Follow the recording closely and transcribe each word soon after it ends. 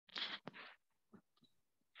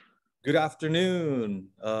Good afternoon,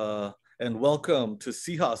 and welcome to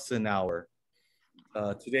Sihasin Hour.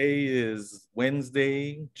 Today is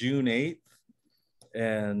Wednesday, June 8th,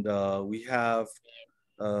 and we have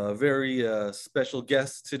a very special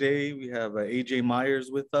guest today. We have AJ Meyers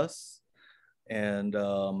with us, and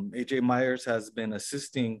AJ Meyers has been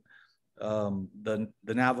assisting the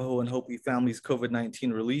Navajo and Hopi Families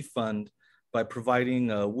COVID-19 Relief Fund by providing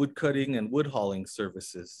wood cutting and wood hauling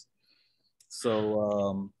services.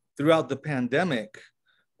 So throughout the pandemic,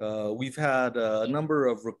 we've had a number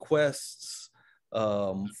of requests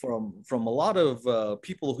from a lot of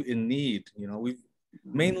people in need. You know, we've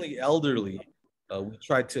mainly elderly. We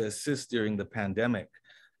tried to assist during the pandemic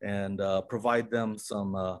and provide them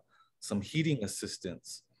some heating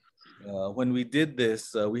assistance. When we did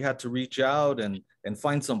this, we had to reach out and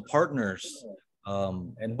find some partners.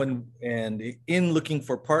 And in looking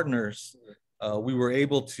for partners, we were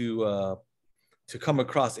able to come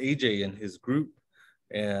across AJ and his group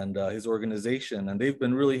and his organization, and they've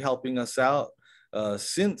been really helping us out uh,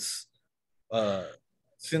 since uh,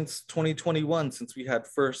 since 2021, since we had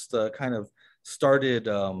first kind of started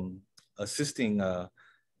assisting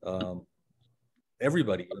um,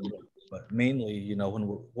 everybody. But mainly, you know,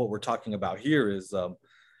 what we're talking about here is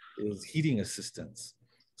heating assistance.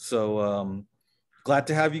 So glad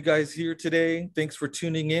to have you guys here today. Thanks for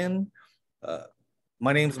tuning in. Uh,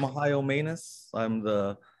 my name is Mahayo Manus. I'm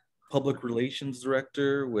the Public Relations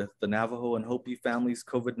Director with the Navajo and Hopi Families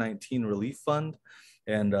COVID-19 Relief Fund.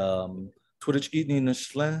 And Twitch Itni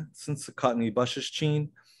Nishle, since Katni Bashishchin,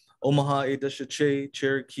 Omaha Edashache,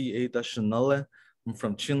 Cherokee Edashanale. I'm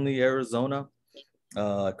from Chinle, Arizona.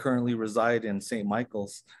 Currently reside in St.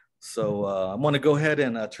 Michael's. So I want to go ahead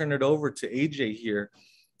and turn it over to AJ here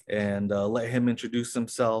and let him introduce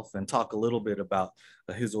himself and talk a little bit about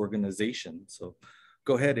his organization. So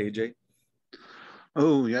go ahead, AJ.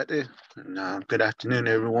 Oh, yeah, and good afternoon,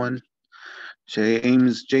 everyone. Say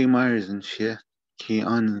Ames J. Myers and shit. Key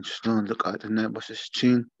on and look at the net was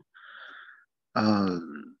chin.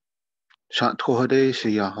 Shot Tohade,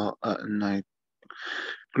 she and I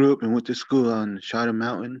grew up and went to school on Shadow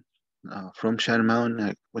Mountain. From Shadow Mountain,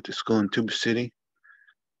 I went to school in Tuba City,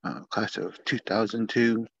 class of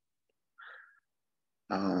 2002.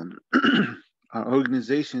 Um, our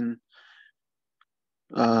organization,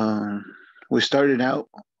 um, we started out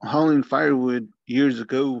hauling firewood years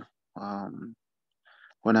ago. Um,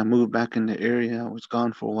 when I moved back in the area, I was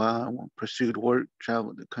gone for a while. I pursued work,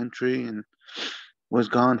 traveled the country, and was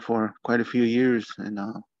gone for quite a few years. And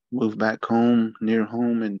moved back home, near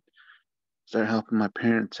home, and started helping my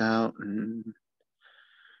parents out and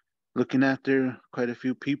looking after quite a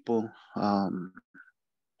few people,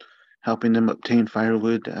 helping them obtain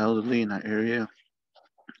firewood, the elderly in our area.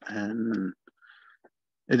 And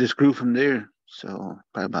it just grew from there. So,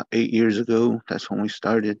 probably about 8 years ago, that's when we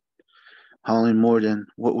started hauling more than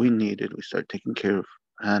what we needed. We started taking care of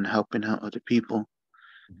and helping out other people.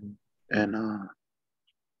 Mhm. And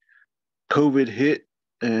COVID hit,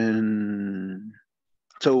 and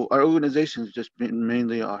so our organization has just been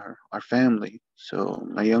mainly our family. So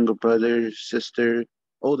my younger brother, sister,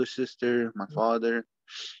 older sister, my father.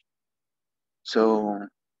 So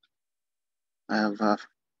I have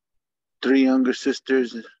three younger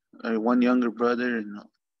sisters, one younger brother, and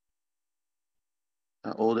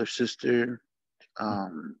an older sister.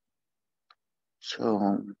 Um,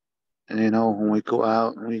 so and when we go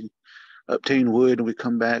out and we obtain wood and we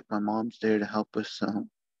come back, my mom's there to help us.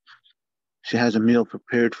 She has a meal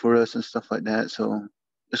prepared for us and stuff like that. So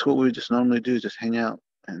that's what we just normally do, just hang out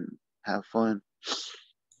and have fun.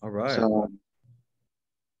 All right. So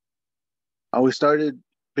we started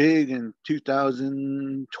big in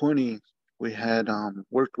 2020. We had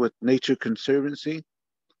worked with Nature Conservancy.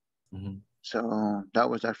 Mhm. So that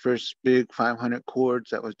was our first big 500 cords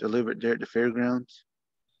that was delivered there at the fairgrounds.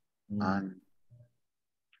 Mhm. And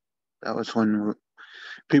that was when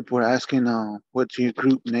people were asking, what's your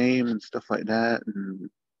group name and stuff like that. And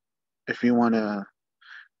if you want to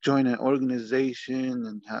join an organization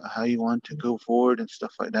and how you want to go forward and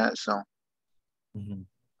stuff like that. So Mhm.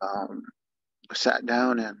 um, I sat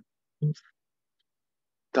down and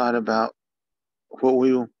thought about what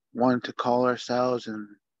we wanted to call ourselves and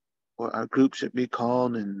what our group should be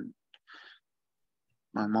called. And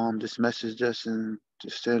my mom just messaged us and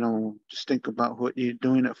just said, "Oh, just think about what you're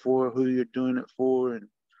doing it for, who you're doing it for," and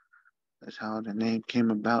that's how the name came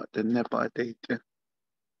about, the Nepa Data.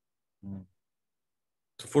 Mhm.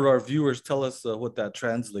 So for our viewers, tell us what that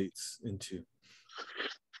translates into.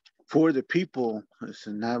 For the people, it's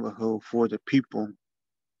a Navajo for the people.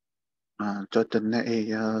 Just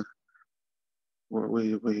the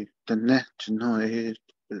we the net,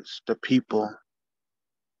 It's the people,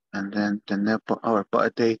 and then tener our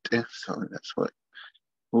date. So that's what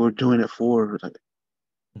we're doing it for. Like,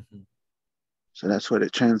 Mhm. so that's what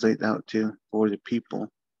it translates out to, for the people.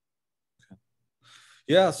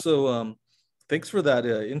 Yeah. So thanks for that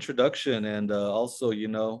introduction, and also, we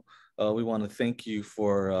want to thank you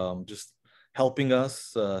for just helping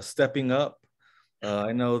us, stepping up.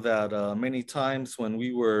 I know that many times when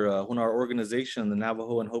our organization, the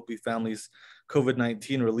Navajo and Hopi Families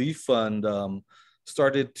COVID-19 Relief Fund,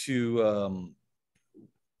 started to um,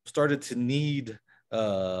 started to need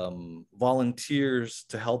volunteers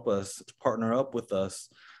to help us, to partner up with us,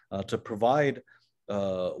 to provide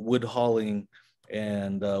wood hauling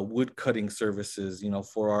and wood cutting services,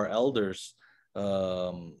 for our elders.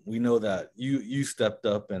 We know that you stepped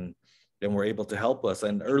up and were able to help us.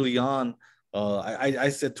 And early on, I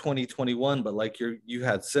said 2021, but like you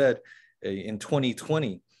had said, in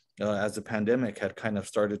 2020, as the pandemic had kind of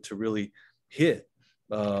started to really hit,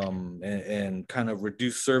 and kind of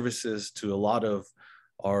reduce services to a lot of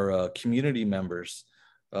our community members.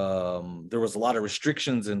 There was a lot of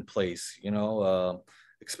restrictions in place,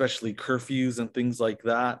 especially curfews and things like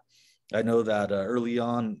that. I know that early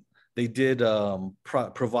on they did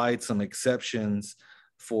provide some exceptions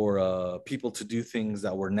for people to do things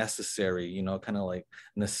that were necessary, kind of like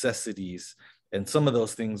necessities. And some of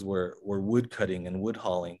those things were wood cutting and wood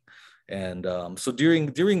hauling. And so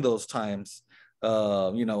during those times,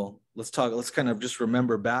 let's kind of just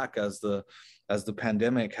remember back as the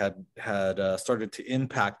pandemic had started to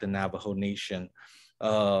impact the Navajo Nation.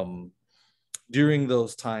 Um, During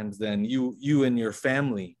those times, then you and your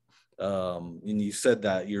family, and you said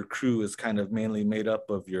that your crew is kind of mainly made up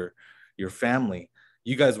of your family.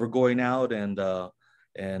 You guys were going out and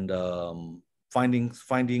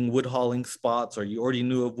finding wood hauling spots, or you already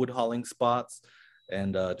knew of wood hauling spots,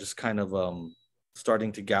 and just kind of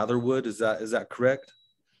starting to gather wood. Is that correct?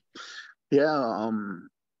 Yeah.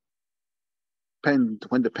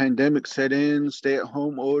 When the pandemic set in,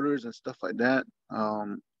 stay-at-home orders and stuff like that,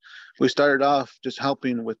 we started off just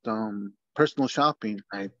helping with personal shopping.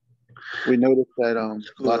 We noticed that a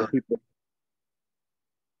lot of Sure. people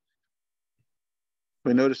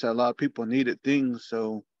we noticed that a lot of people needed things,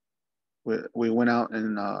 so we went out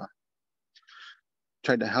and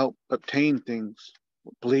tried to help obtain things,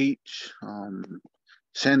 bleach,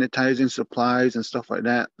 sanitizing supplies and stuff like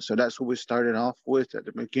that. So that's what we started off with at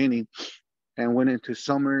the beginning, and went into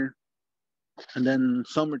summer. And then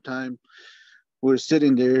summertime, we were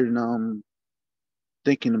sitting there and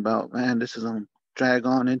thinking about, man, this is drag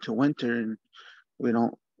on into winter, and we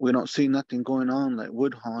don't see nothing going on like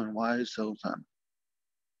wood hauling wise. So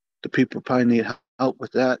the people probably need help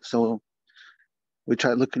with that. So we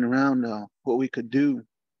tried looking around what we could do.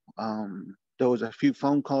 There was a few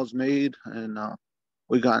phone calls made, and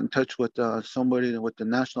we got in touch with somebody with the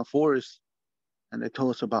National Forest, and they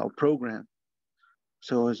told us about a program.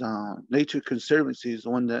 So it's Nature Conservancy is the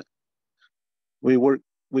one that we work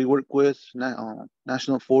we work with,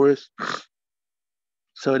 National Forest.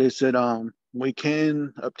 So they said we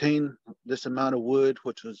can obtain this amount of wood,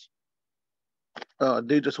 which was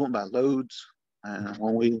they just went by loads, and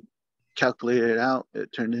when we calculated it out,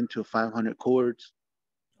 it turned into 500 cords.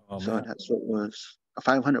 Oh So man. that's what was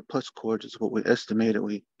 500 plus cords is what we estimated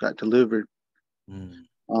we got delivered. Mm.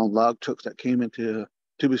 Log trucks that came into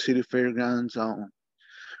Tuba City Fairgrounds.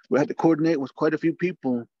 We had to coordinate with quite a few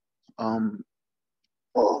people. Um,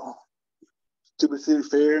 oh, Tuba City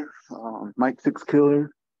Fair, Mike Six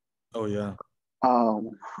Killer. Oh yeah.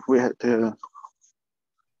 Um, we had to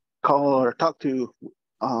call or talk to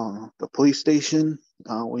the police station.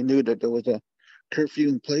 We knew that there was a curfew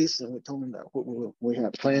in place, and we told them that what we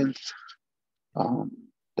had planned, um,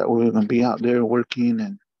 that we were going to be out there working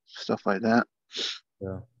and stuff like that.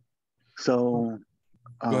 Yeah. So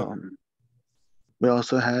Good. um, we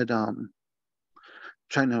also had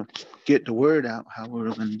trying to get the word out how we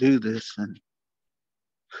were going to do this. And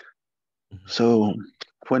Mhm. so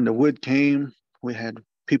when the wood came, we had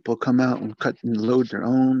people come out and cut and load their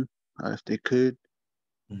own if they could.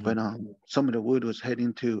 But Mhm. some of the wood was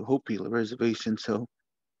heading to Hopi Reservation, so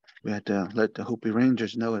we had to let the Hopi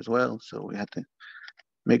Rangers know as well. So we had to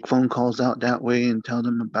make phone calls out that way and tell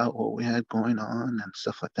them about what we had going on and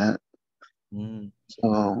stuff like that. Mm.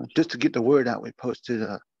 So just to get the word out, we posted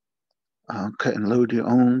a cut and load your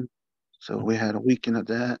own. So Mhm. we had a weekend of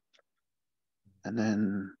that, and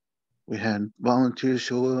then we had volunteers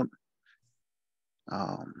show up.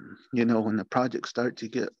 When the project starts, you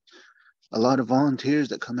get a lot of volunteers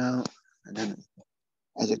that come out, and then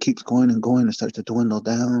as it keeps going and going, it starts to dwindle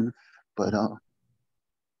down. But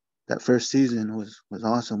that first season was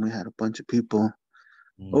awesome. We had a bunch of people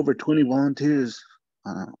over 20 volunteers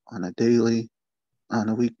on a daily, on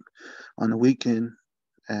a week, on a weekend,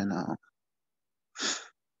 and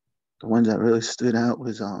the ones that really stood out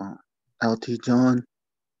was LT John.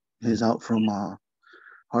 He's out from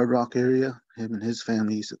Hard Rock area. Him and his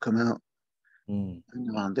family used to come out. Mm.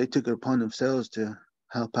 And, they took it upon themselves to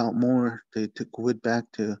help out more. They took wood back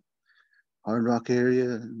to Hard Rock area,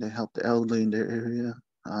 and they helped the elderly in their area.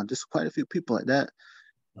 Just quite a few people like that.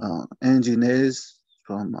 Angie Nez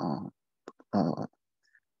from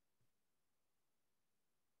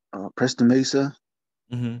Preston Mesa.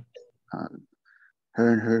 Mm-hmm. Uh,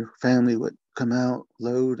 her and her family would come out,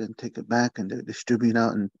 load, and take it back, and they distribute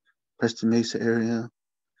out in Preston Mesa area.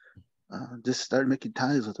 Just started making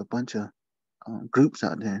ties with a bunch of groups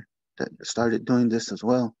out there that started doing this as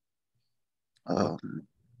well. Okay.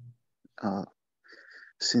 Uh,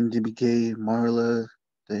 Cindy Begay, Marla,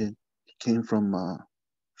 they came from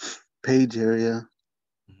Page area,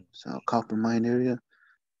 so Copper Mine area.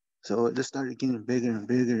 So it just started getting bigger and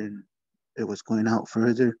bigger, and it was going out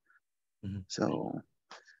further. Mm-hmm. So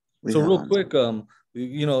we So real quick,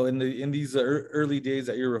 you know, in these early days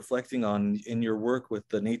that you're reflecting on in your work with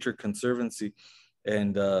the Nature Conservancy,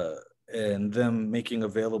 and them making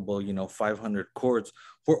available, you know, 500 cords.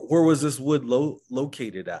 Where was this wood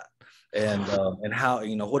located at, and how,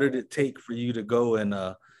 you know, what did it take for you to go and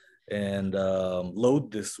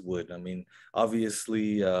load this wood? I mean,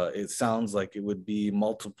 obviously, it sounds like it would be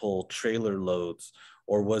multiple trailer loads,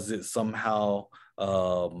 or was it somehow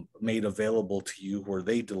made available to you where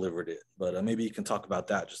they delivered it? But maybe you can talk about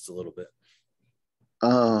that just a little bit.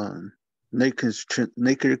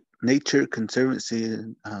 Nature Conservancy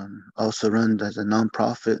also runs as a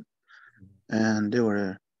nonprofit, and they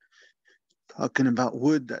were talking about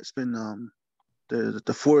wood that's been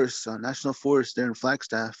the forest, national forest there in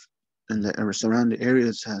Flagstaff and the surrounding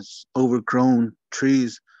areas has overgrown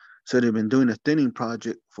trees. So they've been doing a thinning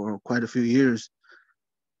project for quite a few years.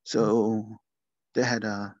 So they had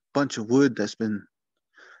a bunch of wood that's been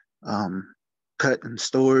cut and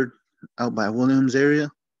stored out by Williams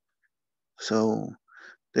area. So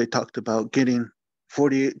they talked about getting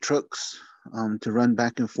 48 trucks to run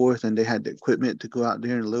back and forth, and they had the equipment to go out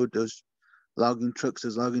there and load those logging trucks.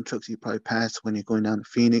 Those logging trucks you probably pass when you're going down to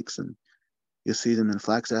Phoenix, and you'll see them in the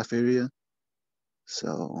Flagstaff area.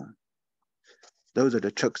 So those are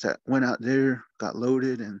the trucks that went out there, got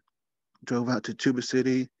loaded, and drove out to Tuba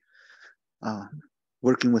City, uh,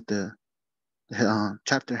 working with the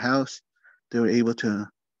chapter house. They were able to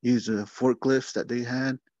use the forklifts that they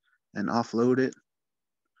had and offload it.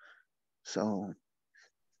 So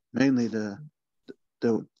mainly the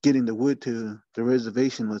getting the wood to the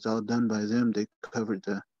reservation was all done by them. They covered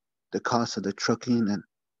the cost of the trucking, and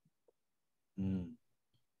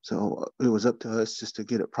so it was up to us just to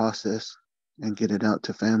get it processed and get it out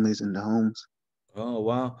to families in the homes. Oh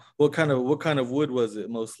wow! What kind of wood was it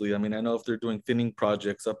mostly? I mean, I know if they're doing thinning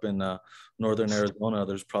projects up in northern Arizona,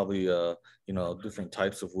 there's probably you know, different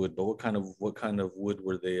types of wood. But what kind of wood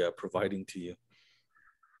were they providing to you?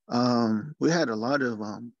 We had a lot of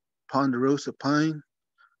ponderosa pine,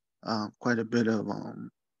 quite a bit of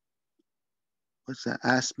what's that,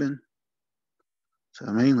 aspen. So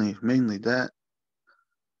mainly that.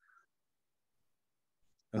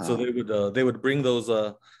 And so they would bring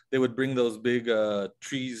those big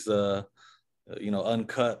trees, you know,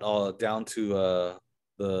 uncut, down to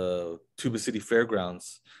the Tuba City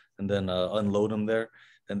Fairgrounds, and then unload them there.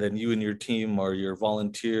 And then you and your team, or your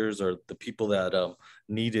volunteers, or the people that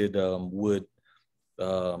needed wood,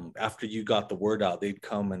 after you got the word out, they'd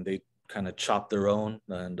come and they'd kind of chop their own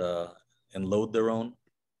and load their own.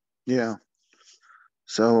 Yeah.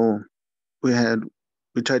 So we had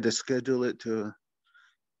we tried to schedule it to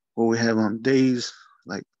where we have on days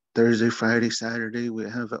like Thursday, Friday, Saturday. We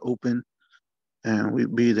have it open, and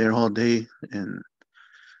we'd be there all day and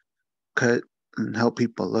cut and help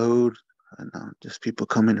people load, and just people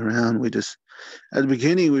coming around. We just at the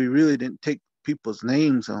beginning we really didn't take people's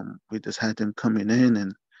names. We just had them coming in,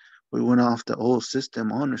 and we went off the old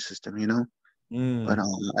system, honor system, you know. But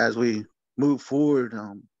Mm. as we move forward,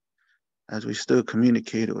 as we still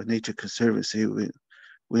communicated with Nature Conservancy,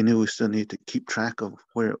 we knew we still need to keep track of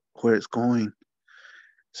where it's going.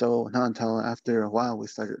 So not until after a while we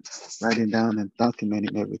started writing down and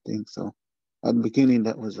documenting everything. So at the beginning,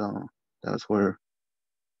 that was where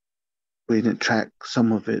we didn't track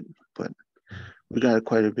some of it, but we got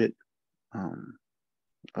quite a bit um,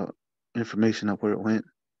 information of where it went.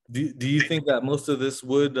 Do you think that most of this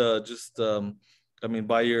would just I mean,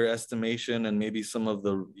 by your estimation, and maybe some of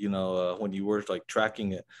the, you know, when you were like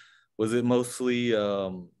tracking it, Was it mostly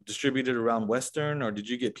distributed around Western, or did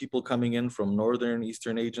you get people coming in from Northern,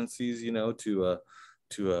 Eastern agencies, to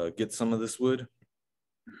get some of this wood?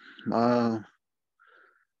 Uh,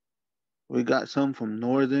 we got some from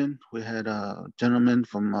Northern. We had a gentleman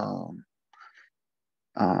from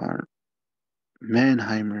uh,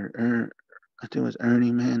 Mannheimer. I think it was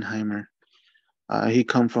Ernie Mannheimer. He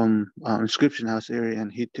come from Inscription House area,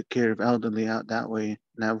 and he took care of elderly out that way,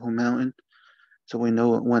 Navajo Mountain. So we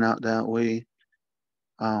know it went out that way.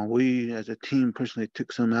 We, as a team, personally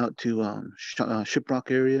took some out to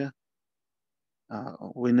Shiprock area.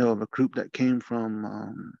 We know of a group that came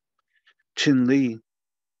from Chin Lee.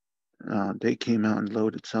 They came out and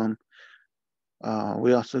loaded some.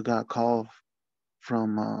 We also got a call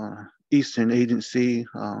from Eastern Agency,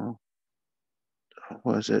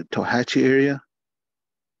 was it Tohatchee area?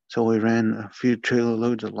 So we ran a few trailer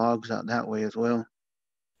loads of logs out that way as well.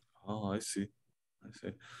 Oh, I see. I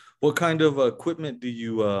see. What kind of equipment do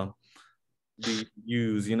you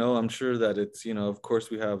use? I'm sure that it's, of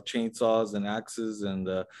course we have chainsaws and axes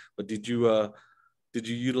but did you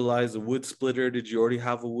utilize a wood splitter? Did you already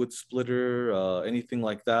have a wood splitter? Anything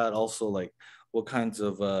like that? Also, like what kinds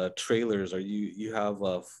of trailers you have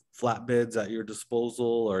flatbeds at your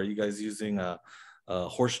disposal? Or are you guys using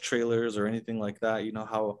horse trailers or anything like that?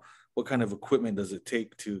 What kind of equipment does it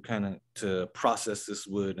take to process this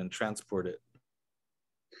wood and transport it?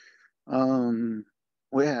 Um,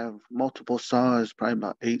 we have multiple saws, probably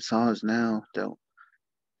about 8 saws now that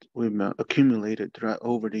we've accumulated throughout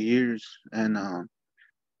over the years, and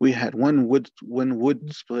we had one wood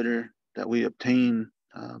splitter that we obtained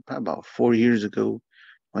probably about 4 years ago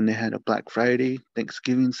when they had a Black Friday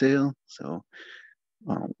Thanksgiving sale. So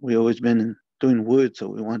we always been doing wood, so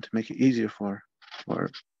we wanted to make it easier for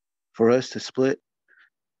for us to split.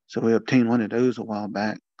 So we obtained one of those a while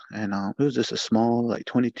back, and it was just a small, like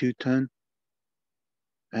 22 ton,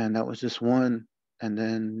 and that was just one. And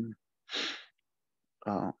then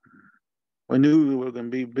uh, we knew we were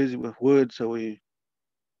going to be busy with wood, so we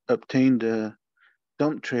obtained a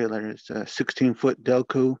dump trailer. It's a 16-foot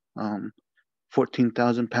Delco,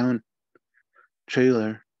 14,000 pound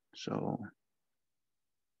trailer. So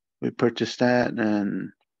we purchased that,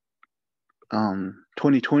 and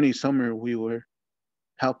 2020 summer we were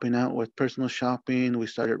helping out with personal shopping. We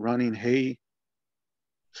started running hay,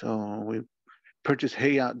 so we purchased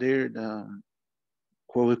hay out there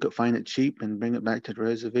where we could find it cheap and bring it back to the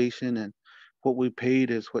reservation. And what we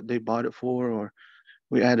paid is what they bought it for, or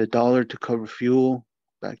we add $1 to cover fuel.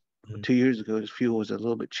 Back Mhm. 2 years ago, the fuel was a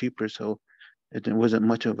little bit cheaper, so it wasn't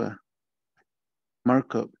much of a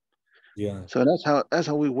markup. Yeah. So that's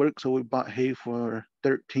how we work. So we bought hay for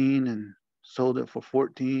 13 and sold it for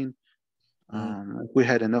 14. Mhm. If we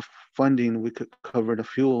had enough funding, we could cover the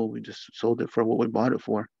fuel. We just sold it for what we bought it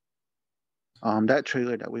for. That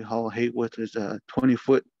trailer that we haul hay with is a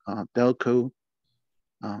 20-foot Delco,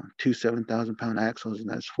 two 7,000 pound axles, and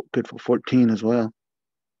that's good for 14 as well.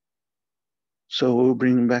 So we're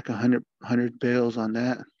bringing back 100 bales on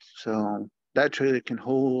that. So that trailer can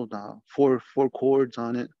hold four cords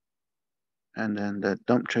on it, and then the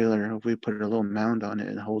dump trailer, if we put a little mound on it,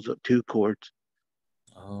 it holds up 2 cords.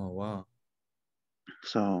 Oh, wow.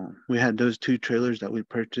 So we had those 2 trailers that we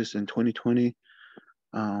purchased in 2020.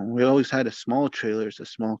 We always had a small trailer, it's a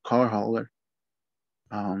small car hauler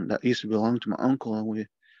that used to belong to my uncle, and we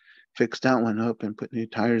fixed that one up and put new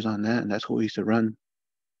tires on that, and that's what we used to run.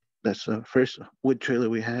 That's the first wood trailer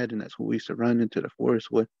we had, and that's what we used to run into the forest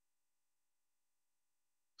with.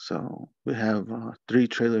 So we have 3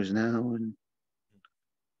 trailers now, and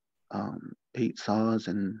 8 saws,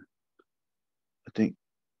 and I think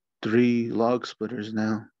 3 log splitters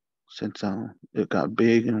now, since it got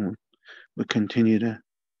big, and we continue to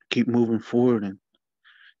keep moving forward, and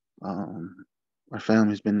um, our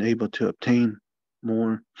family's been able to obtain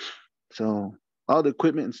more. So all the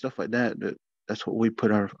equipment and stuff like that's what we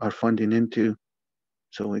put our funding into.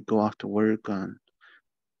 So we go off to work on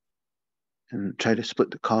and try to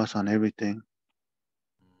split the cost on everything.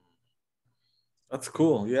 That's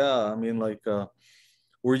cool. Yeah. I mean, like,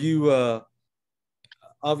 were you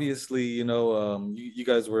obviously, you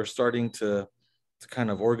guys were starting to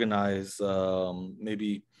kind of organize,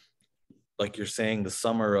 maybe like you're saying, the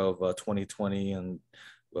summer of 2020, and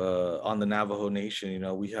on the Navajo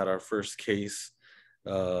Nation, we had our first case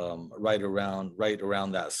right around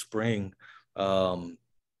that spring. Um,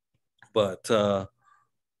 but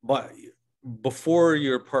before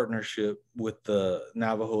your partnership with the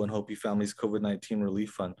Navajo and Hopi Families COVID-19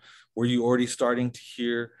 Relief Fund, were you already starting to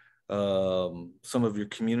hear some of your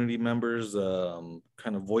community members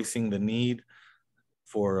kind of voicing the need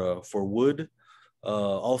for wood?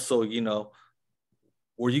 Also,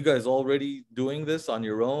 were you guys already doing this on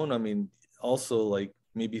your own? I mean, also like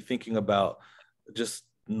maybe thinking about just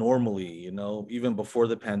normally, even before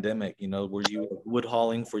the pandemic, were you wood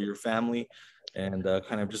hauling for your family and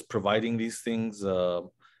kind of just providing these things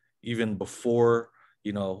even before,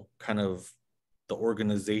 kind of the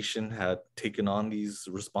organization had taken on these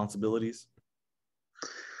responsibilities?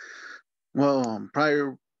 Well,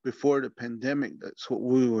 before the pandemic, that's what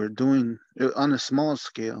we were doing on a small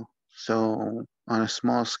scale. So on a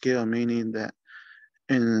small scale, meaning that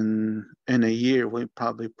in a year we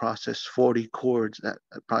probably processed 40 cords at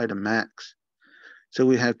probably the max. So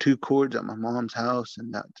we have two cords at my mom's house,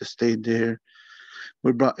 and that just stayed there.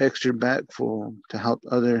 We brought extra back for to help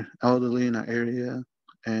other elderly in our area,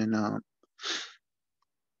 and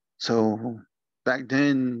so back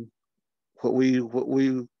then, what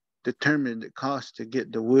we determined the cost to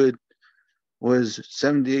get the wood was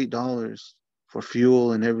 $78 for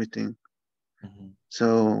fuel and everything. Mhm.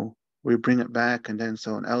 So we bring it back, and then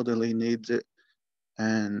so an elderly needs it,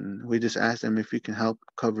 and we just ask them if you can help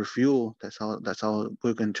cover fuel. That's all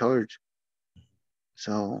we're gonna charge.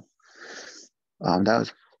 So that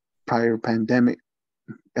was prior pandemic,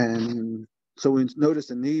 and so we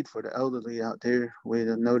noticed a need for the elderly out there. We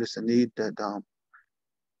noticed a need that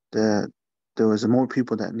there was more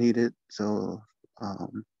people that need it. So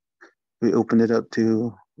um, we opened it up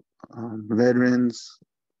to veterans,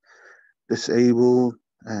 disabled,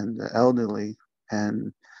 and the elderly,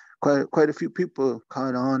 and quite a few people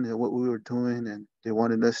caught on to what we were doing, and they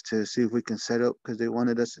wanted us to see if we can set up because they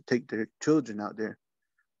wanted us to take their children out there.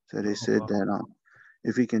 So they Oh, said wow. that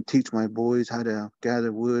if we can teach my boys how to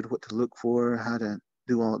gather wood, what to look for, how to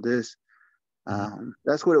do all this, Mhm.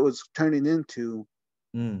 that's what it was turning into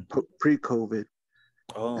Mm. pre-COVID,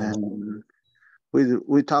 Oh. and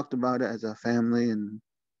we talked about it as a family, and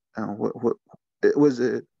what it was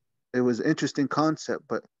a it was an interesting concept,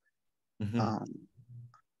 but Mhm. um,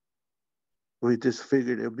 we just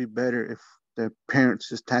figured it would be better if their parents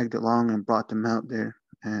just tagged along and brought them out there,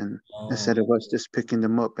 and Oh, instead of us just picking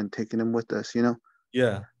them up and taking them with us.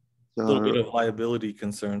 yeah. A little bit So of liability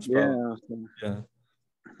concerns, probably. yeah, Yeah.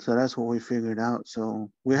 so that's what we figured out. So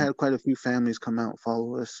we Mm. had quite a few families come out and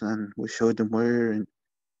follow us, and we showed them where, and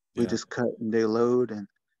we Yeah. just cut and they load and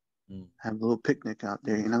Mm. have a little picnic out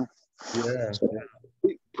there. Yeah. So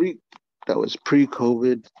pre that was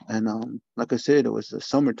pre-COVID, and like I said, it was the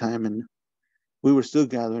summertime, and we were still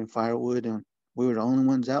gathering firewood, and we were the only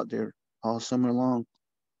ones out there all summer long.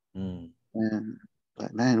 Mm. And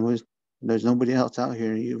but man, there's nobody else out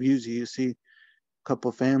here. You see a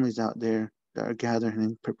couple families out there that are gathering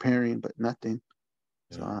and preparing, but nothing.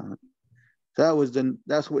 So Yeah.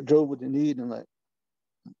 that's what drove with the need, and like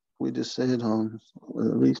we just said,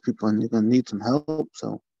 well, these people are gonna need some help.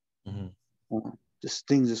 So Mhm. uh, just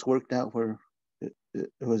things just worked out where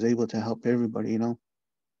it was able to help everybody. Mhm.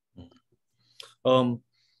 Um,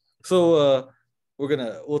 so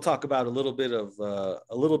we'll talk about a little bit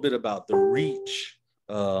about the reach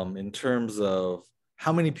in terms of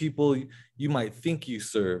how many people you might think you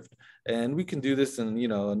served, and we can do this in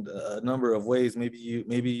in a number of ways.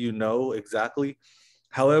 Maybe exactly.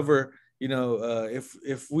 However,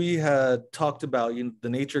 if we had talked about the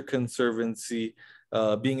Nature Conservancy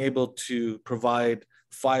being able to provide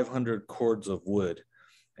 500 cords of wood,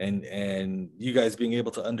 and you guys being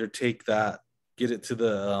able to undertake that, get it to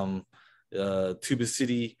the Tuba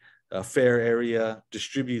City fair area,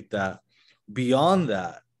 distribute that. Beyond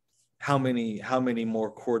that, how many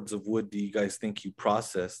more cords of wood do you guys think you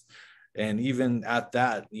processed? And even at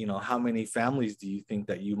that, how many families do you think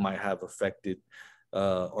that you might have affected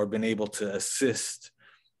or been able to assist?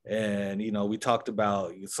 And we talked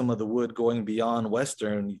about some of the wood going beyond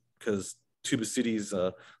Western because Tuba City is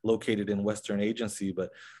located in Western Agency.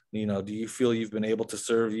 But do you feel you've been able to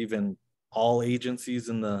serve even all agencies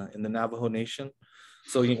in the Navajo Nation?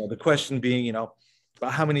 So the question being,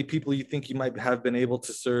 about how many people you think you might have been able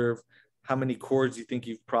to serve, how many cords you think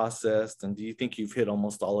you've processed, and do you think you've hit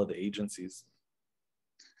almost all of the agencies?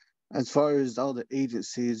 As far as all the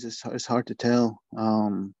agencies, it's hard to tell.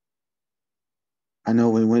 I know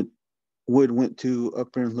Wood went to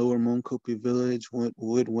Upper and Lower Monkopi Village.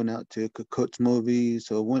 Wood went out to Movie,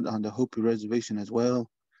 so it went on the Hopi Reservation as well.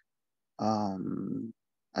 Um,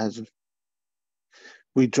 as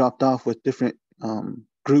we dropped off with different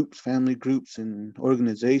groups, family groups, and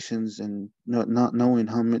organizations, and not knowing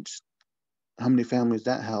how many families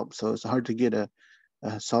that helped. So it's hard to get a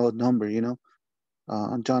solid number.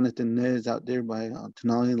 Jonathan Nez out there by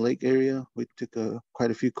Tenali Lake area. We took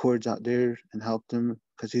quite a few cords out there and helped him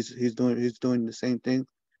because he's doing the same thing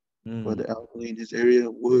for Mm, the elderly in his area,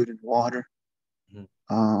 wood and water.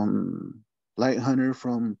 Mhm. Light Hunter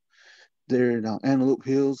from there in Antelope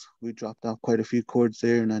Hills. We dropped off quite a few cords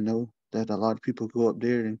there, and I know that a lot of people go up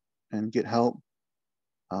there and get help.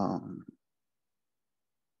 Um,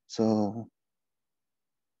 so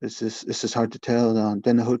it's just hard to tell.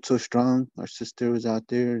 Then the Hood So Strong, our sister was out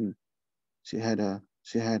there, and she had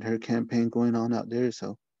her campaign going on out there.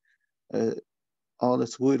 So uh, all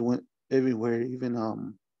this wood went everywhere.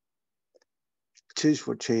 Even Chish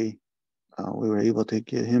for Che, we were able to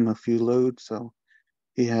get him a few loads. So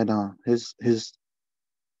he had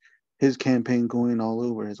his campaign going all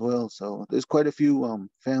over as well. So there's quite a few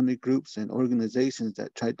family groups and organizations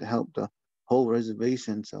that tried to help the whole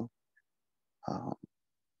reservation. So uh,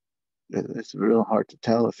 it's real hard to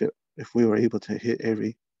tell if we were able to hit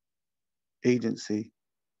every agency.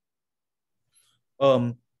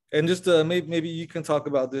 Um, and just maybe you can talk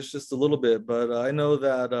about this just a little bit, but I know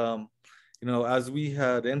that as we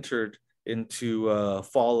had entered into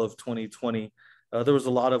fall of 2020, there was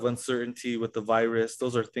a lot of uncertainty with the virus.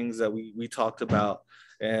 Those are things that we talked about,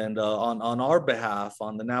 and on our behalf,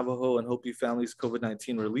 on the Navajo and Hopi Families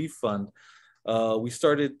COVID-19 Relief Fund, we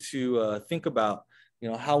started to think about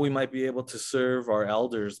how we might be able to serve our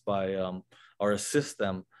elders by or assist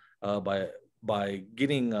them by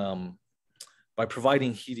getting by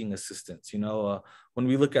providing heating assistance. When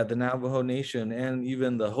we look at the Navajo Nation and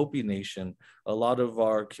even the Hopi Nation, a lot of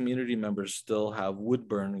our community members still have wood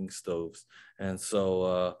burning stoves. And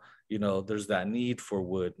so, there's that need for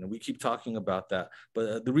wood. And we keep talking about that.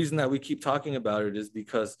 But the reason that we keep talking about it is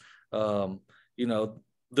because, you know,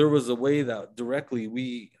 there was a way that directly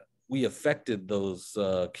we affected those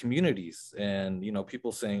communities, and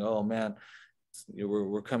people saying, oh man,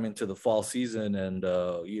 we're coming to the fall season, and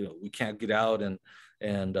we can't get out and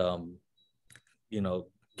you know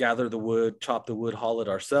gather the wood, chop the wood, haul it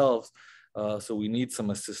ourselves. So we need some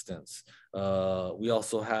assistance. We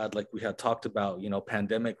also had, like we had talked about,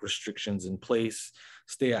 pandemic restrictions in place,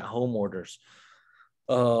 stay at home orders.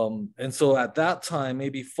 And so at that time,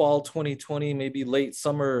 maybe fall 2020, maybe late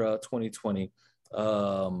summer 2020,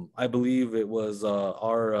 I believe it was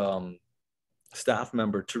our staff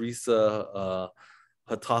member, Teresa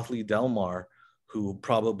Hatathli Delmar, who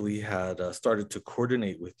probably had started to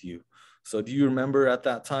coordinate with you. So do you remember at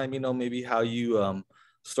that time, maybe how you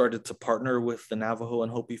started to partner with the Navajo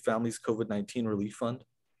and Hopi Families COVID-19 Relief Fund?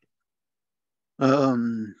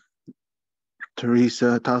 Um,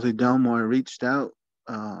 Teresa Tasi Delmore reached out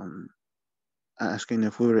um, asking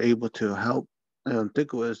if we were able to help. I don't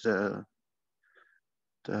think it was the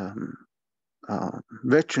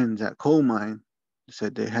veterans at coal mine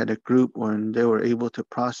said they had a group when they were able to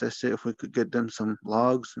process it if we could get them some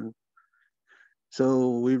logs. And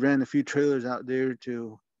so we ran a few trailers out there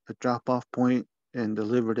to a drop off point and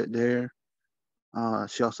delivered it there.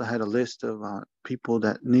 She also had a list of people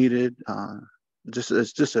that needed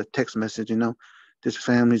it's just a text message, this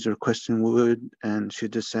family's requesting wood, and she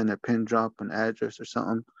just sent a pin drop, an address or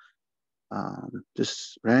something,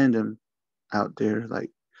 just random out there.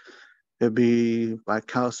 Like it'd be by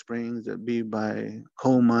Cow Springs, it'd be by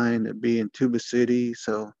Coal Mine, it'd be in Tuba City.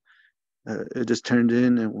 So it just turned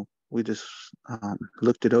in, and we just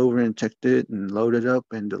looked it over and checked it and loaded up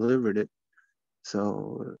and delivered it.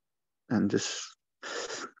 So and just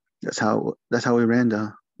that's how we ran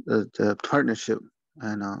the partnership.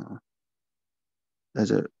 And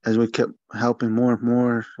as we kept helping more and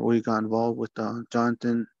more, we got involved with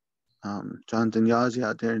Jonathan Yazzie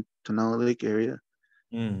out there in Tenala Lake area.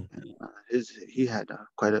 Mm. And, he had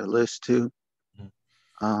quite a list too. Mm.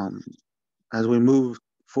 Um, as we moved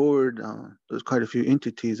forward, there's quite a few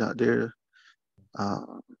entities out there.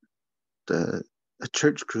 Uh, the a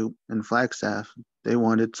church group in Flagstaff, they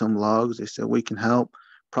wanted some logs. They said we can help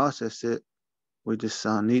process it. We just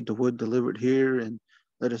need the wood delivered here and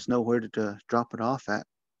let us know where to drop it off at.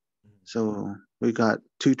 So we got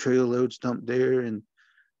 2 trailer loads dumped there, and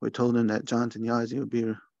we told them that Jonathan Yazzie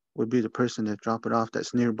would be the person to drop it off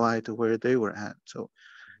that's nearby to where they were at. So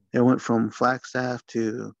it went from Flagstaff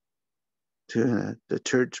to the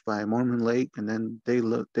church by Mormon Lake, and then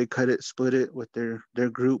they cut it, split it with their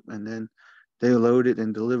group, and then they load it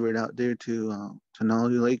and deliver it out there to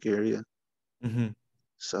Nolly Lake area. Mm-hmm.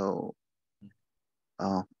 So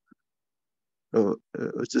uh,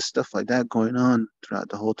 it was just stuff like that going on throughout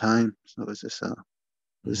the whole time. So it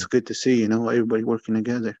was good to see, everybody working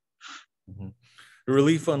together. Mm-hmm. The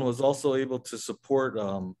Relief Fund was also able to support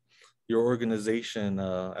your organization,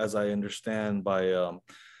 as I understand, by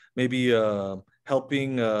maybe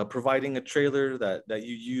helping providing a trailer that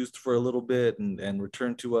you used for a little bit and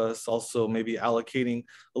returned to us. Also, maybe allocating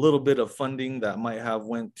a little bit of funding that might have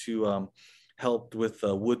went to helped with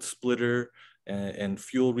a wood splitter and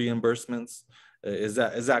fuel reimbursements. Is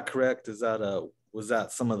that correct? Is that was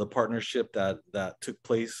that some of the partnership that took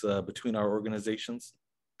place between our organizations?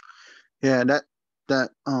 Yeah, that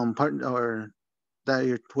part or that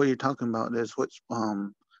you're what you're talking about is what's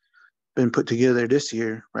been put together this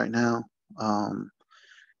year right now. Um,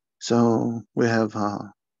 so we have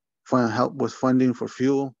help with funding for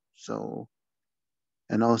fuel. So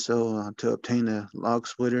and also to obtain a log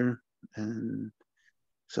splitter. And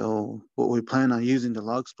so what we plan on using the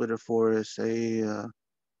log splitter for is a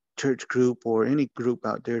church group or any group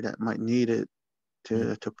out there that might need it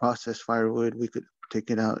Mhm. to process firewood. We could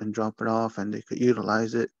take it out and drop it off, and they could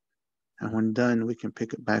utilize it. And when done, we can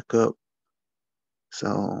pick it back up.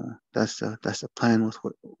 So that's the plan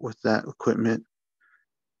with that equipment.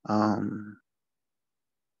 Um,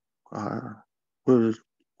 uh, we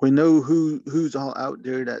we know who's all out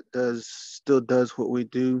there that still does what we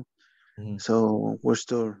do. Mhm. So we're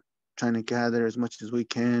still trying to gather as much as we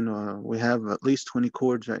can. We have at least 20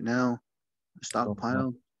 cords right now Oh, wow.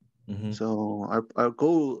 stockpiled. Mhm. So our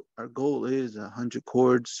goal is 100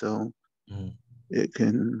 cords. So Mhm. it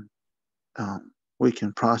can we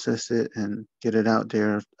can process it and get it out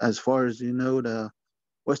there. As far as you know, the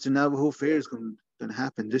Western Navajo Fair is going to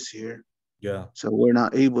happen this year. Yeah. So we're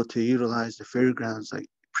not able to utilize the fairgrounds like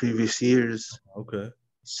previous years. Okay.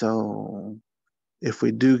 So if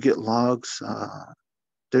we do get logs,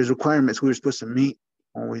 there's requirements we're supposed to meet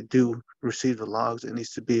when we do receive the logs. It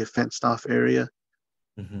needs to be a fenced off area.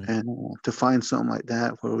 Mhm. And to find something like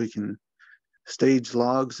that where we can stage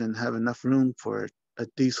logs and have enough room for a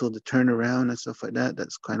diesel to turn around and stuff like that,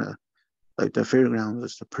 that's kind of like the fairground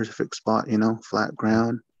was the perfect spot, flat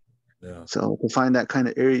ground. Yeah. So to find that kind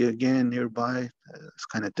of area again nearby, it's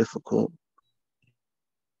kind of difficult.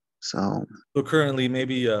 So So currently,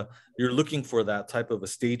 maybe you're looking for that type of a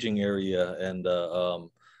staging area and a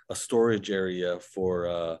storage area for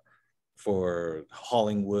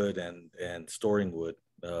hauling wood and storing wood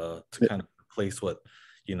to kind of replace what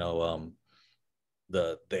you know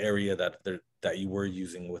the area that you were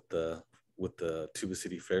using with the Tuba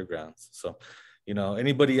City Fairgrounds. So,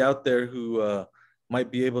 anybody out there who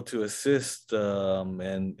might be able to assist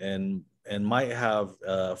and might have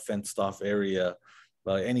a fenced off area,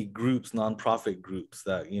 any groups, nonprofit groups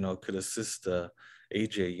that could assist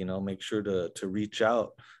AJ, make sure to reach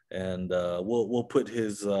out and we'll put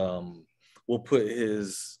his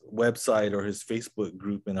website or his Facebook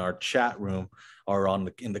group in our chat room or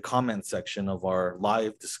in the comment section of our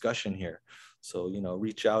live discussion here. So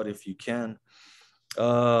reach out if you can,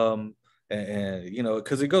 um, and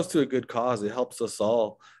because it goes to a good cause, it helps us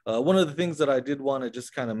all. One of the things that I did want to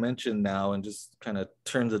just kind of mention now and just kind of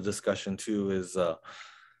turn the discussion to is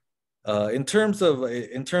in terms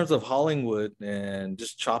of hauling wood and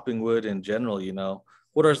just chopping wood in general.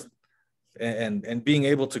 What are and being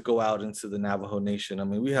able to go out into the Navajo Nation. I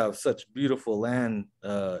mean, we have such beautiful land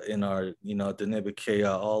in our,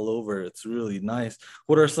 Denibikea all over. It's really nice.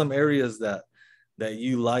 What are some areas that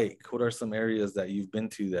you like? What are some areas that you've been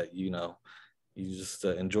to that you just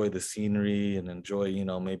enjoy the scenery and enjoy,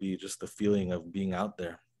 maybe just the feeling of being out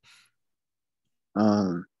there?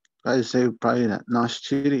 um, I'd say probably that Nosh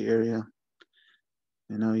City area.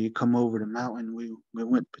 You come over the mountain. We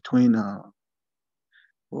went between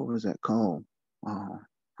what was that called? Uh,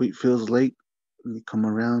 Wheatfields Lake. And you come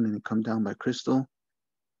around and you come down by Crystal.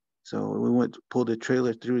 So we went to pull the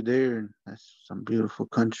trailer through there, and that's some beautiful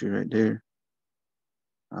country right there.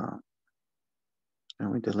 Uh,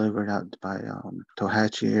 and we delivered out by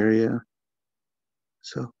Tohatchee area.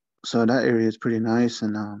 So so that area is pretty nice,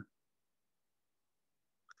 and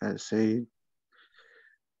gotta say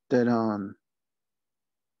that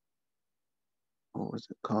what was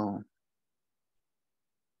it called?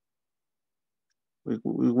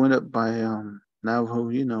 We went up by Navajo,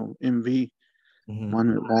 MV Hmm.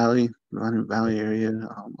 Monument Valley area,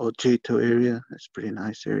 Ocheto area. That's pretty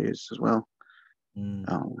nice areas as well.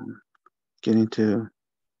 Mm-hmm. Um, Getting to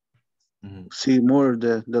see more of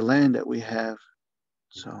the land that we have.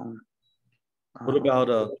 So What um,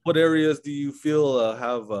 about what areas do you feel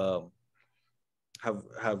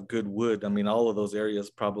have good wood? I mean, all of those areas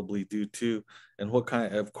probably do too. And what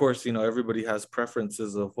kind? Of course, everybody has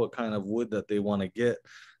preferences of what kind of wood that they want to get.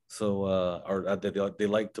 So, or that they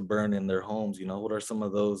like to burn in their homes. What are some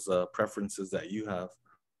of those preferences that you have?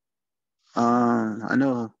 I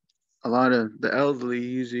know a lot of the elderly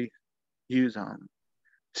usually use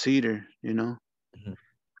cedar. Mhm.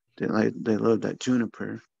 They love that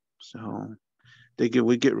juniper. So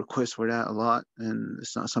we get requests for that a lot, and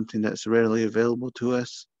it's not something that's readily available to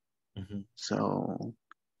us. Mhm. So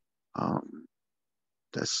um,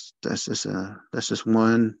 that's just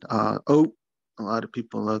one. Oak. A lot of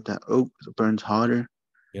people love that oak. It burns hotter.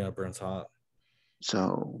 Yeah, it burns hot.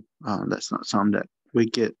 So that's not something that we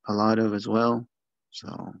get a lot of as well.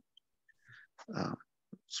 So uh,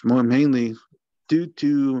 it's more mainly due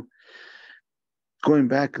to going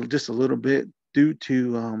back just a little bit, due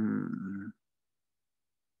to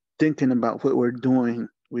thinking about what we're doing.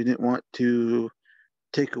 We didn't want to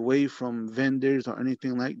take away from vendors or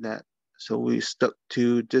anything like that. So we stuck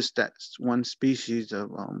to just that one species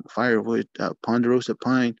of firewood, ponderosa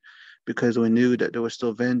pine, because we knew that there were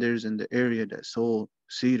still vendors in the area that sold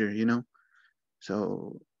cedar, you know.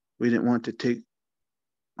 So we didn't want to take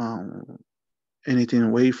um, anything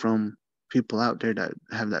away from people out there that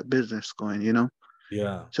have that business going, you know.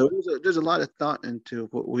 Yeah. So there's a lot of thought into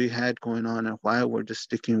what we had going on and why we're just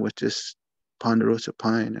sticking with this ponderosa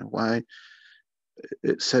pine and why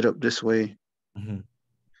it's set up this way. Mhm.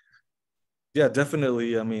 Yeah,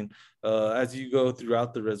 definitely. I mean, as you go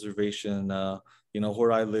throughout the reservation,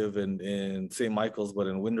 where I live in St. Michael's, but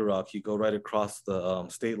in Window Rock, you go right across the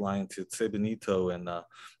state line to San Benito, and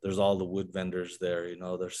there's all the wood vendors there.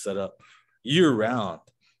 They're set up year round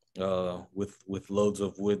with loads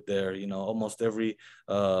of wood there. Almost every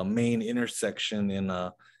main intersection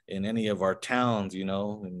in any of our towns.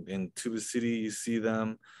 In Tuba City, you see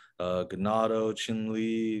them. Ganado,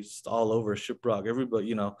 Chinle, just all over Shiprock.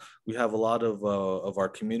 Everybody, we have a lot of our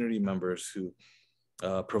community members who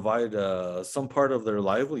provide some part of their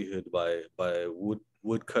livelihood by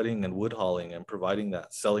wood cutting and wood hauling and providing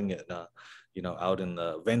that, selling it, out in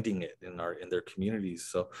the vending it in their communities.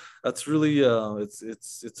 So that's really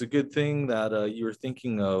it's a good thing that you were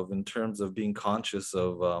thinking of in terms of being conscious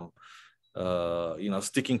of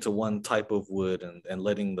sticking to one type of wood and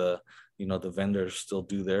letting the vendors still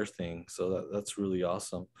do their thing. So that's really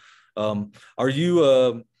awesome. Are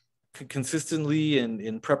you consistently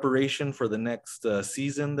in preparation for the next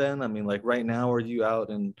season then? I mean, like right now, are you out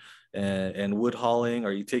and wood hauling?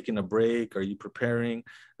 Are you taking a break? Are you preparing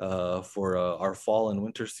for our fall and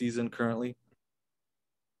winter season currently?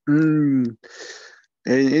 Mm.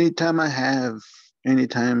 Anytime I have any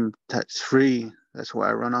time that's free, that's where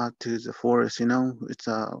I run out to the forest. You know, it's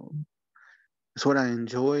what I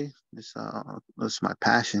enjoy. It's my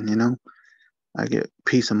passion. You know, I get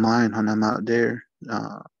peace of mind when I'm out there.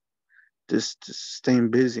 Just staying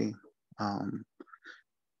busy, um,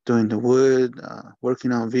 doing the wood,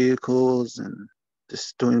 working on vehicles, and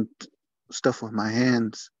just doing stuff with my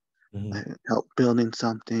hands. Mhm. Help building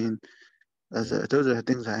something. Yeah. Those are the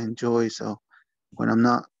things I enjoy. So when I'm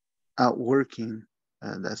not out working,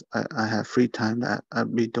 I have free time that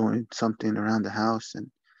I'd be doing something around the house, and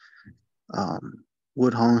um,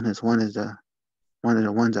 wood hauling is one of the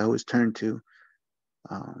ones I always turn to.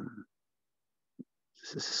 Um,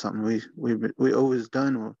 this is something we always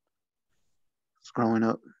done growing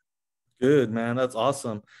up. Good, man. That's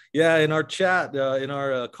awesome. Yeah, in our chat, in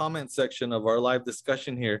our comment section of our live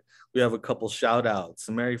discussion here, we have a couple shout outs.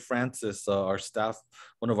 Mary Francis, our staff,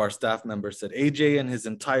 one of our staff members said, AJ and his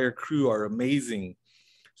entire crew are amazing.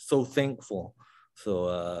 So thankful.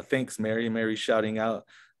 So thanks, Mary. Mary shouting out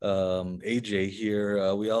AJ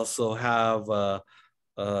here. We also have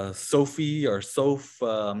Sophie or Soph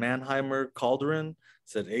Mannheimer Calderon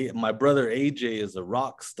said, my brother AJ is a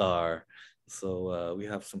rock star. So we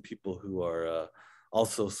have some people who are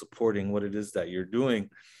also supporting what it is that you're doing.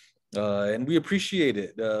 And we appreciate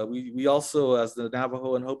it. We also, as the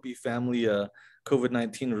Navajo and Hopi Family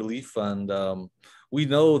COVID-19 Relief Fund, we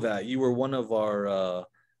know that you were one of our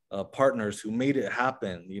partners who made it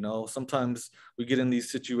happen. Sometimes we get in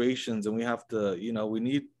these situations and we have to,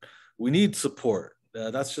 we need support.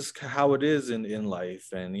 That's just how it is in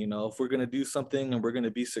life. And if we're going to do something and we're going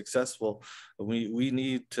to be successful, we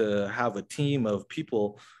need to have a team of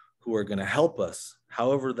people who are going to help us,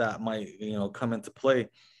 however that might come into play.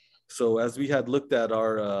 So as we had looked at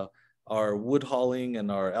our wood hauling and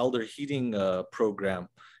our elder heating program,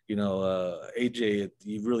 AJ,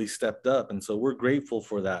 you really stepped up, and so we're grateful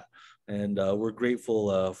for that, and we're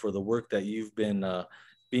grateful for the work that you've been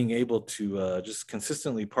being able to just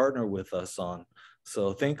consistently partner with us on.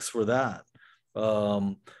 So thanks for that.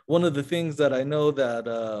 One of the things that I know that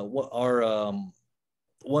our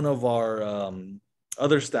one of our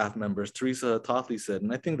other staff members, Teresa Toffley, said,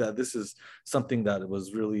 and I think that this is something that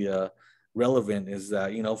was really relevant, is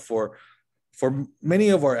that for many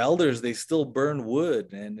of our elders, they still burn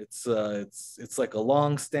wood, and it's like a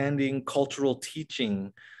long-standing cultural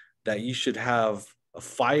teaching that you should have a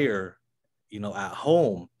fire, at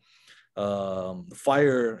home.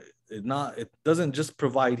 Fire, it doesn't just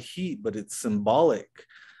provide heat, but it's symbolic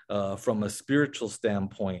from a spiritual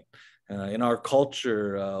standpoint. In our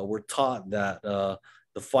culture, we're taught that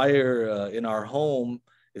the fire in our home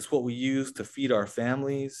is what we use to feed our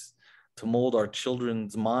families, to mold our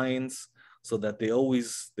children's minds, so that they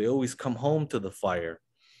always come home to the fire.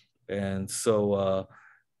 And so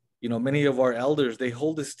many of our elders, they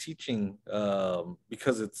hold this teaching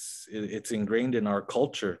because it's ingrained in our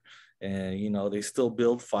culture. And they still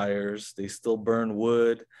build fires, they still burn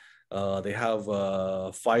wood, they have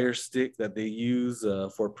a fire stick that they use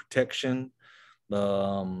for protection.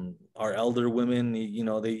 Our elder women,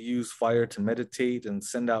 they use fire to meditate and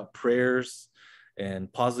send out prayers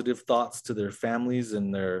and positive thoughts to their families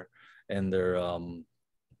and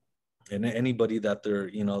anybody that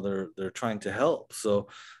they're trying to help. So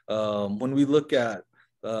when we look at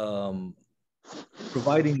um,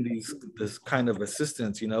 providing this kind of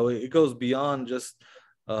assistance, it goes beyond just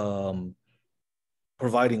um,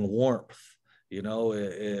 providing warmth.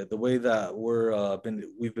 The way that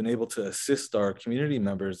we've been able to assist our community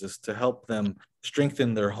members is to help them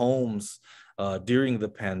strengthen their homes during the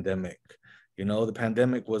pandemic. The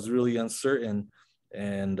pandemic was really uncertain,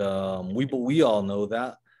 and we all know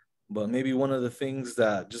that. But maybe one of the things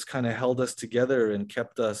that just kind of held us together and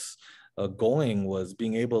kept us going was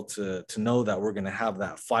being able to know that we're going to have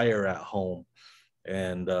that fire at home.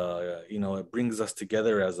 And it brings us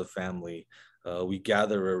together as a family. We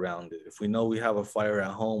gather around it. If we know we have a fire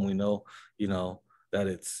at home, we know that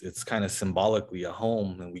it's kind of symbolically a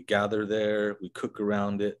home, and we gather there, we cook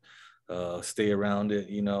around it, stay around it.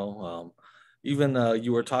 Even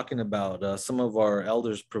you were talking about some of our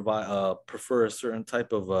elders prefer a certain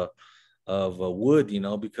type of wood,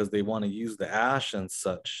 because they want to use the ash and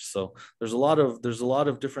such. So there's a lot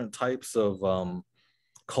of different types of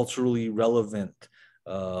culturally relevant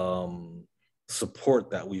um,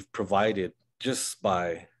 support that we've provided just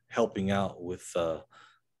by helping out with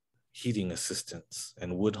heating assistance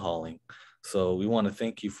and wood hauling. So we want to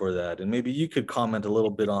thank you for that. And maybe you could comment a little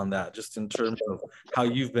bit on that, just in terms of how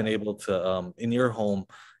you've been able to, in your home,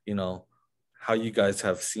 how you guys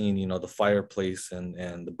have seen, the fireplace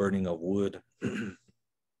and the burning of wood.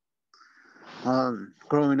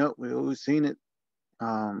 Growing up, we always seen it.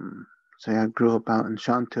 Say I grew up out in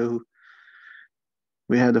Shanto.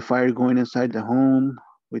 We had the fire going inside the home.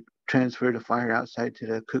 We transferred the fire outside to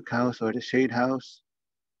the cookhouse or the shade house.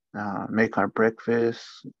 Make our breakfast,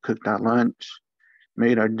 cooked our lunch,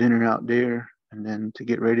 made our dinner out there, and then to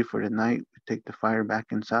get ready for the night, we take the fire back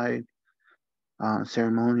inside.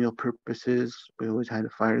 Ceremonial purposes, we always had a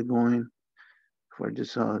fire going for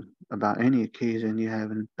just about any occasion you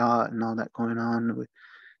having thought and all that going on.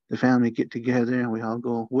 The family get together and we all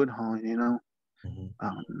go wood hauling, Mhm.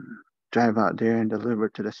 um, drive out there and deliver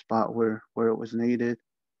to the spot where it was needed,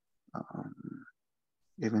 um,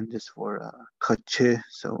 even just for kache.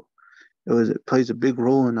 So it plays a big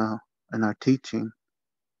role in our teaching.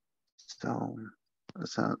 So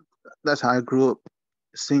that's how that's how I grew up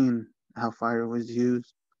seeing how fire was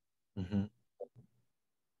used. Mhm.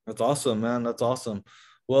 That's awesome, man. That's awesome.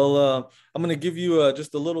 Well, I'm going to give you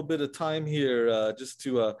just a little bit of time here, just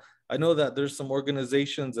to. I know that there's some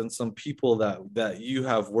organizations and some people that you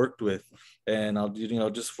have worked with, and I'll,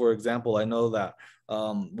 just for example, I know that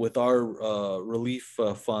with our relief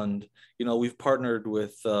fund, we've partnered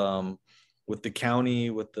with the county,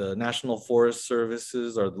 with the National Forest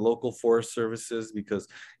Services or the local forest services, because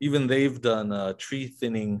even they've done tree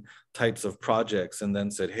thinning types of projects, and then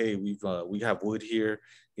said, hey, we have wood here,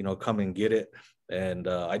 come and get it. And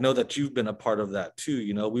I know that you've been a part of that too.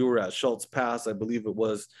 We were at Schultz Pass, I believe it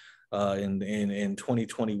was in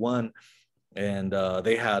 2021, and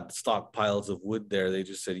they had stockpiles of wood there. They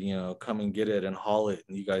just said, come and get it and haul it,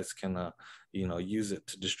 and you guys can, use it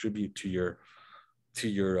to distribute to your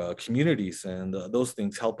communities, and those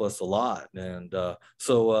things help us a lot. And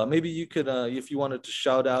so maybe you could, if you wanted to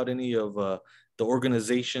shout out any of the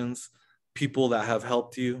organizations, people that have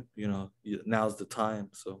helped you, now's the time.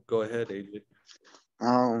 So go ahead, Adrian.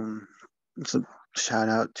 Um, so shout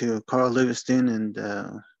out to Carl Livingston and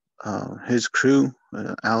his crew,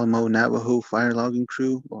 Alamo Navajo fire logging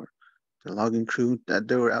crew or the logging crew that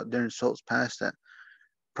they were out there in Schultz Pass that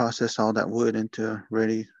processed all that wood into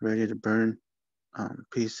ready to burn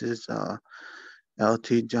pieces.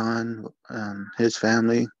 LT John, his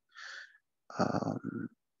family, um,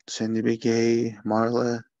 Cindy Begay,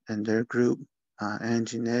 Marla and their group,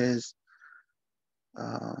 Angie Nez.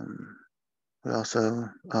 Um, we also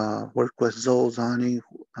worked with Zol Zani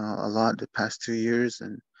a lot the past 2 years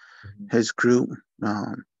and Mhm. his group,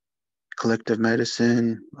 um, Collective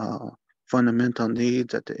Medicine, Fundamental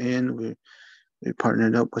Needs at the end. We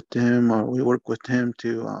partnered up with them or we worked with him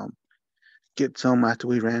to get some after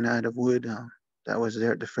we ran out of wood that was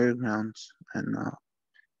there at the fairgrounds. And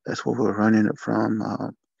that's where we're running it from.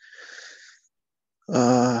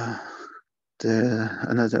 Uh, the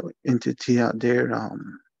another entity out there,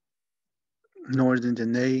 Northern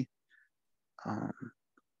Dene. Um,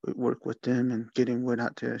 we work with them and getting wood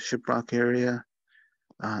out to Shiprock area.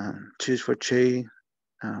 Cheers for Che,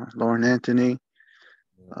 Lauren Anthony.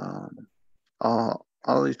 Um,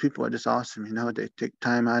 all these people are just awesome. You know, they take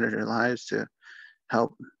time out of their lives to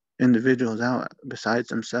help individuals out besides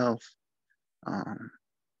themselves. Um,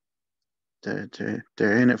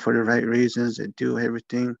 they're in it for the right reasons. They do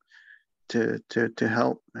everything to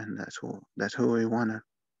help, and that's who we want to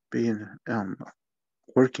be in,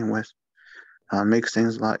 working with. Makes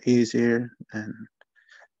things a lot easier, and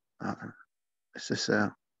uh, it's just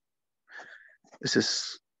it's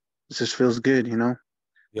just it just feels good, you know.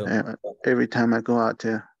 Yep. Uh, every time I go out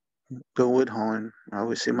to go wood hauling, I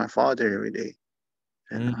always see my father every day,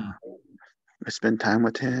 and Mm, I spend time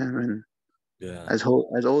with him. And yeah. as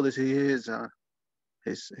old as he is,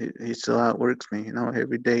 he still outworks me. You know,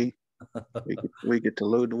 every day we get to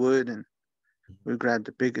load the wood, and we grab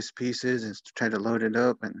the biggest pieces and try to load it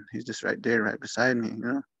up, and he's just right there, right beside me. You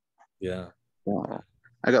know, Yeah. so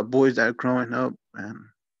I got boys that are growing up, and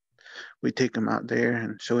we take them out there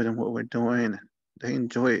and show them what we're doing, and they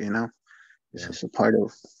enjoy it. You know, it's Yeah. just a part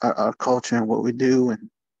of our culture and what we do, and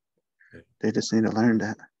they just need to learn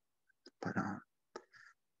that. But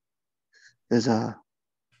there's a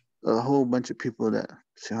whole bunch of people that,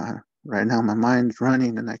 so right now my mind's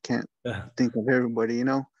running and I can't Yeah. think of everybody, you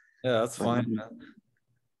know. Yeah. That's But fine, man.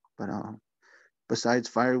 but besides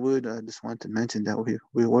firewood, I just want to mention that we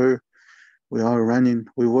were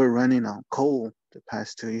running on coal the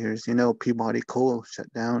past 2 years. You know, Peabody Coal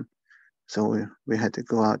shut down, so we had to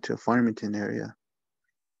go out to Farmington area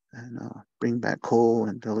and bring back coal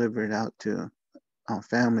and deliver it out to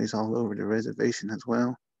families all over the reservation as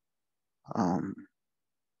well. Um,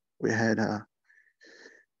 we had a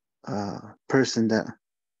person that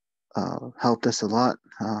helped us a lot.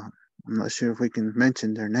 I'm not sure if we can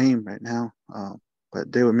mention their name right now,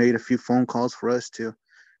 but they were made a few phone calls for us to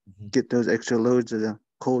Mhm. get those extra loads of the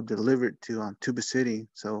coal delivered to Tuba City.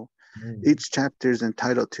 So Mm, each chapter is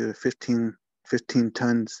entitled to 15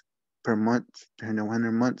 tons per month during the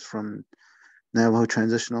winter months from Navajo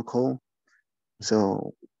Transitional Coal.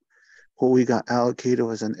 So what we got allocated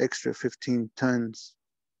was an extra 15 tons.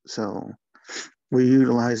 So we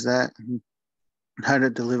utilized that and had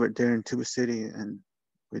it delivered there in Tuba City, and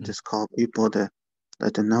we mm, just called people to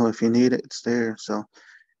let them know if you need it, it's there. So mm,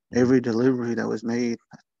 every delivery that was made,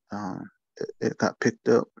 um, it got picked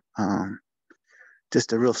up. Um, just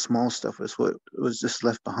the real small stuff was what was just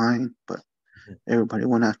left behind, but mhm. everybody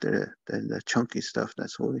went after the chunky stuff.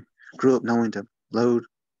 That's what we grew up knowing to load.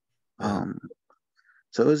 Yeah. Um,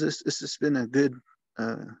 so it's just been a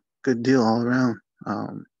uh, good deal all around.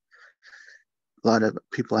 Um, a lot of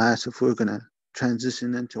people ask if we're gonna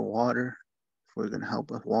transition into water, if we're gonna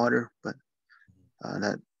help with water, but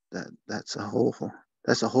that that's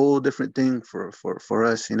a whole different thing for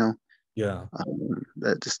us, you know. Yeah.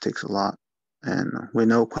 That just takes a lot, and we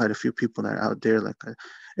know quite a few people that are out there. Like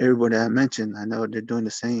everybody I mentioned, I know they're doing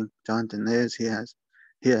the same. Jonathan is he has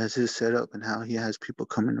his setup and how he has people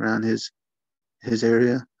coming around his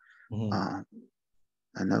area. Mhm. Uh,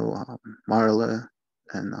 I know Marla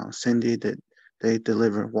and Cindy that they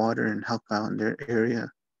deliver water and help out in their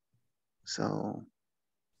area. So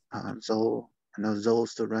Zoe, I know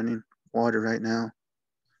Zoe's still running water right now.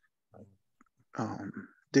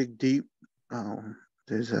 Dig Deep.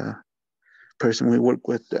 There's a person we work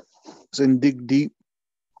with that's in Dig Deep.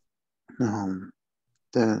 Um,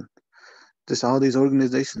 the Just all these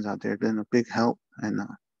organizations out there have been a big help, and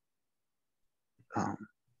um,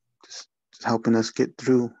 just helping us get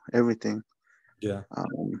through everything. Yeah.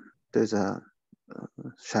 There's a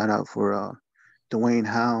shout out for Dwayne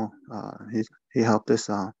Howe. He helped us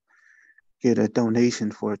get a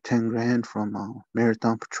donation for 10 grand from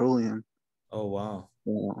Marathon Petroleum. Oh, wow.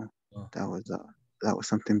 So Wow. that was uh, that was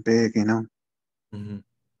something big, you know. Mhm.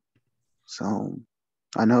 So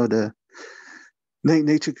I know the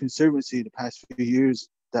Nature Conservancy the past few years,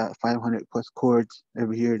 that 500 plus cords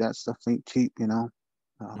every year, that stuff ain't cheap, you know.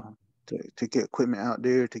 Uh, to get equipment out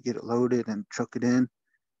there, to get it loaded and truck it in,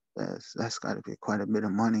 that's got to be quite a bit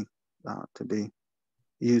of money to be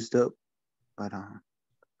used up. But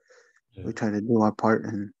Yeah. we try to do our part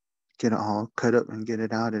and get it all cut up and get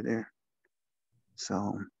it out of there.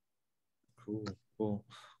 So Cool. Cool.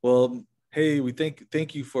 Well, hey, we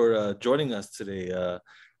thank you for joining us today.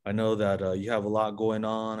 I know that you have a lot going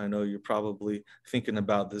on. I know you're probably thinking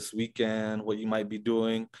about this weekend, what you might be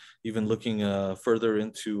doing, even looking further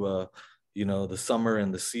into the summer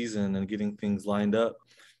and the season and getting things lined up.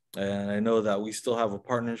 And I know that we still have a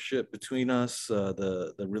partnership between us,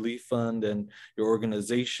 the Relief Fund and your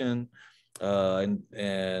organization.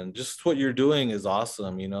 And just what you're doing is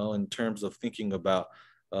awesome, you know, in terms of thinking about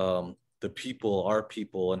the people, our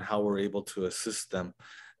people, and how we're able to assist them.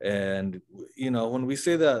 And, you know, when we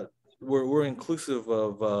say that we're inclusive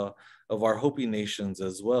of our Hopi nations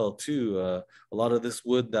as well, too. A lot of this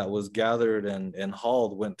wood that was gathered and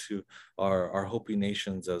hauled went to our Hopi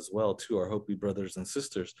nations as well, to our Hopi brothers and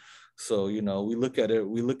sisters. So, you know, we look at it,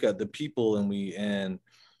 we look at the people, and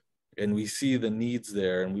we see the needs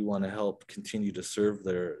there, and we want to help continue to serve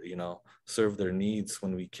their, you know, serve their needs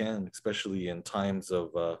when we can, especially in times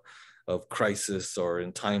of crisis, or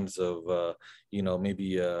in times of you know,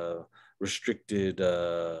 maybe restricted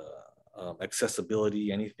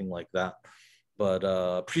accessibility, anything like that. But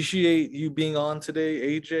appreciate you being on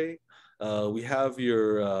today, AJ. We have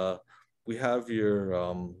your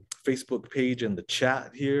Facebook page in the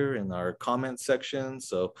chat here in our comment section.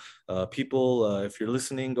 So people, if you're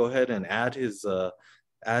listening, go ahead and add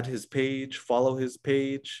his page, follow his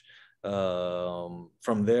page.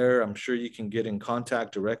 From there, I'm sure you can get in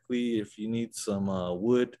contact directly if you need some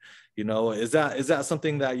wood. You know, is that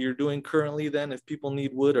something that you're doing currently? Then, if people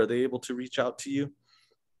need wood, are they able to reach out to you?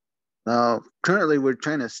 Currently, we're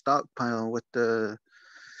trying to stockpile with the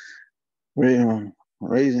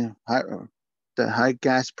raising the high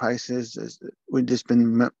gas prices. We've just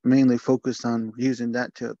been mainly focused on using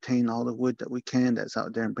that to obtain all the wood that we can that's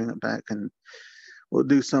out there and bring it back. And we'll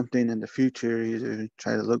do something in the future, either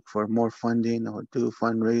try to look for more funding or do a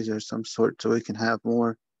fundraiser of some sort so we can have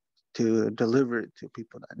more to deliver it to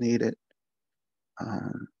people that need it,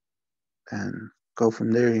 and go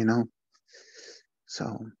from there, you know.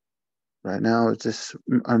 So right now, it's just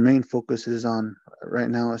our main focus is on right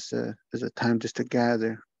now is a time just to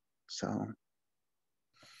gather. So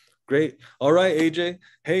Great. All right, AJ.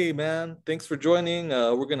 Hey, man. Thanks for joining.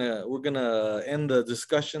 We're gonna end the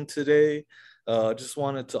discussion today. Just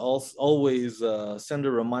wanted to always send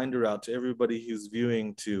a reminder out to everybody who's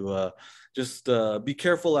viewing to just be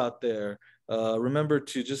careful out there. Remember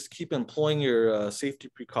to just keep employing your safety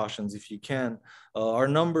precautions if you can. Our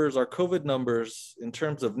numbers, our COVID numbers, in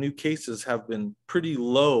terms of new cases, have been pretty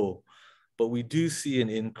low, but we do see an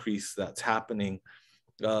increase that's happening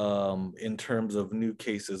in terms of new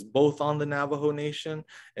cases, both on the Navajo Nation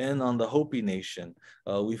and on the Hopi Nation.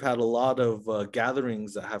 We've had a lot of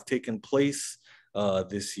gatherings that have taken place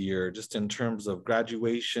this year, just in terms of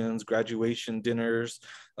graduations, graduation dinners.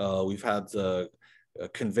 We've had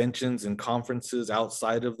conventions and conferences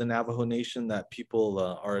outside of the Navajo Nation that people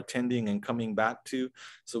are attending and coming back to.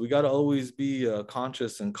 So we got to always be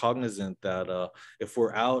conscious and cognizant that if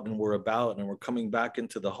we're out and we're about and we're coming back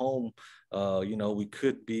into the home, you know, we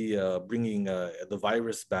could be bringing the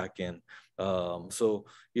virus back in. So,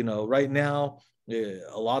 you know, right now,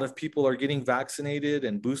 a lot of people are getting vaccinated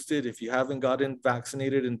and boosted. If you haven't gotten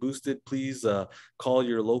vaccinated and boosted, please call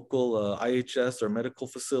your local IHS or medical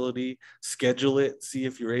facility, schedule it, see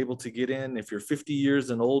if you're able to get in. If you're 50 years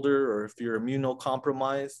and older, or if you're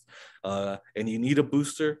immunocompromised and you need a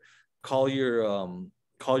booster, call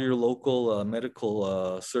your local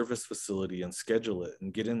medical service facility and schedule it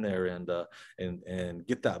and get in there and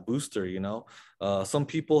get that booster. You know, some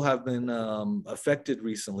people have been affected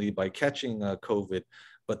recently by catching COVID,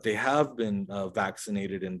 but they have been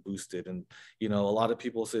vaccinated and boosted. And, you know, a lot of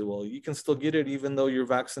people say, well, you can still get it even though you're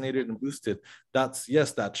vaccinated and boosted.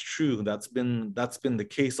 Yes, that's true. That's been the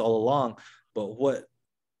case all along. But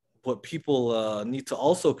what people need to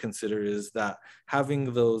also consider is that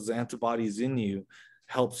having those antibodies in you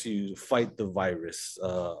helps you fight the virus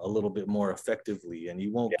a little bit more effectively, and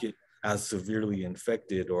you won't get as severely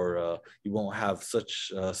infected, or you won't have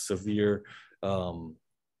such severe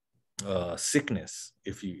sickness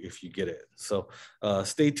if you get it. So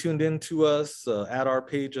stay tuned in to us at our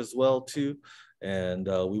page as well too, and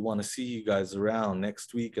we want to see you guys around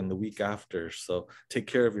next week and the week after. So take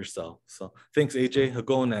care of yourself. So thanks, AJ.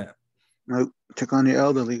 Hagonet. check on your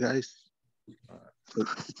elderly, guys.